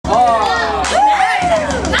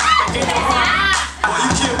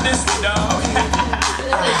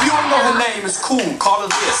cool, call her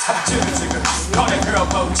this. Jigga jigga, call that girl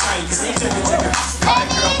VO.1. Jigga jigga, call that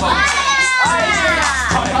girl VO.1.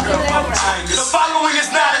 Call that girl VO.1. The following is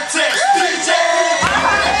not a test. DJ.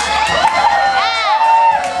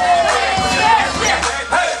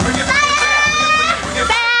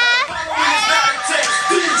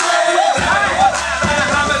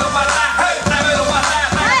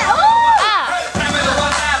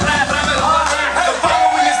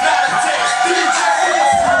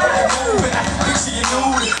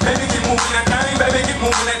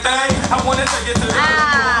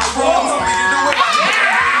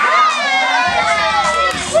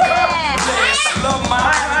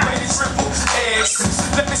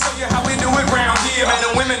 Let me show you how we do it round here. Man,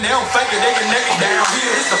 the women, they don't fake it, they get naked down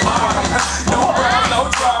here. It's the bottom. No brown, no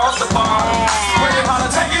draws, the bomb. Bring it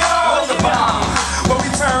hard, take it all, the bomb. When we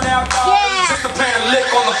turn out, dog, just a plan to lick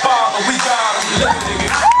on the bar, but we got them. Lick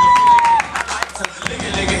it, lick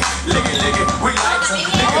it, lick it, lick it, lick it, we like to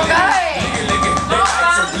lick it, lick it, lick it, they like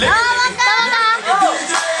to lick it.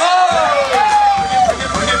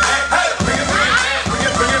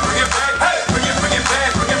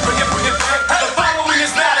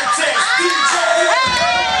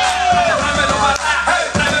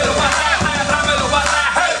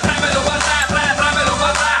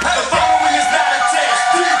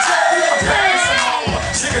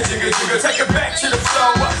 Take it back to the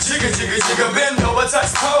floor. Jigga, jigga, jigga, bend over,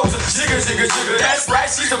 touch toes. Jigga, jigga, jigga, that's right,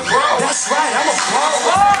 she's a pro. That's right, I'm a pro.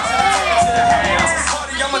 To the house,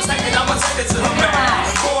 party, I'ma take it to the man.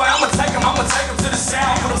 Boy, I'ma take him to the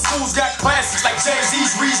sound. For the fools got classics like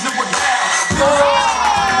Jay-Z's Reasonable Doubt.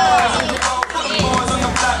 For the boys on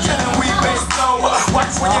the block, killing weed bass blow.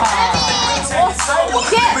 Watch when you come, they gon' take it sober.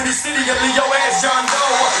 In the city, you leave your ass John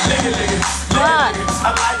Doe. Lick it, lick it, lick it, lick it.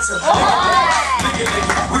 I like to lick it, lick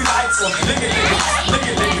it. We like to lick it, lick it, lick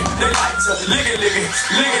it, lick it. They like to lick it, lick it,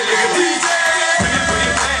 lick it, lick it. DJ, bring it, bring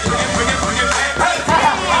it back, bring it, bring it, bring it back. Hey,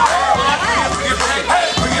 bring it, bring it back, hey,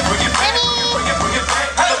 bring it, bring it back, bring it, bring it back.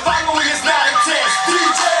 The following is not a test.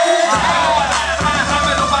 DJ,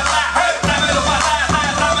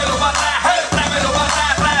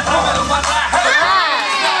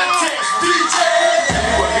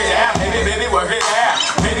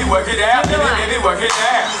 work it out, baby, baby, work it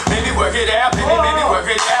out, baby, work it out, baby, baby, work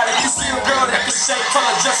it out. If you see a girl that can shake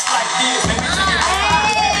color just like this, baby, take it down,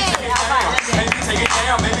 baby, take it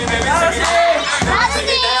down, baby, baby, take it down,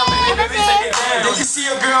 take it down, baby, baby, take it down. If you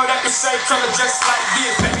see a girl that can shake color just like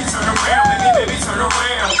this, baby, turn around, baby, baby, turn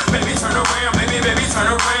around, baby, turn around, baby, baby,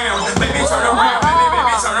 turn around, baby, turn around, baby,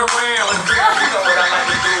 baby, turn around. Girl, you know what I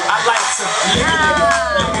like to do. I like to lick it,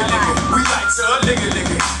 lick it, lick it. We like to lick it,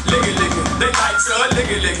 lick it, lick it, lick it. They like to lick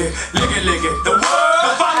it, lick it, lick it, lick it. The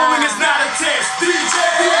following is not a test. DJ,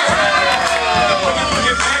 bring it, bring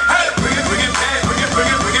it back. Hey, bring it, bring it back. Bring it, bring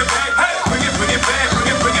it, bring it back. Hey, bring it, bring it back. Bring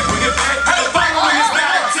it, bring it, bring it back. The following is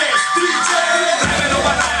not a test. DJ,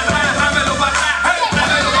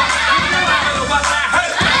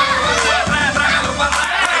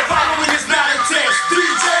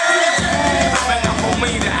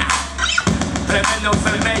 tremendo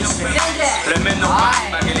fermation, tremendo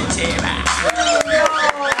magma che le ceva.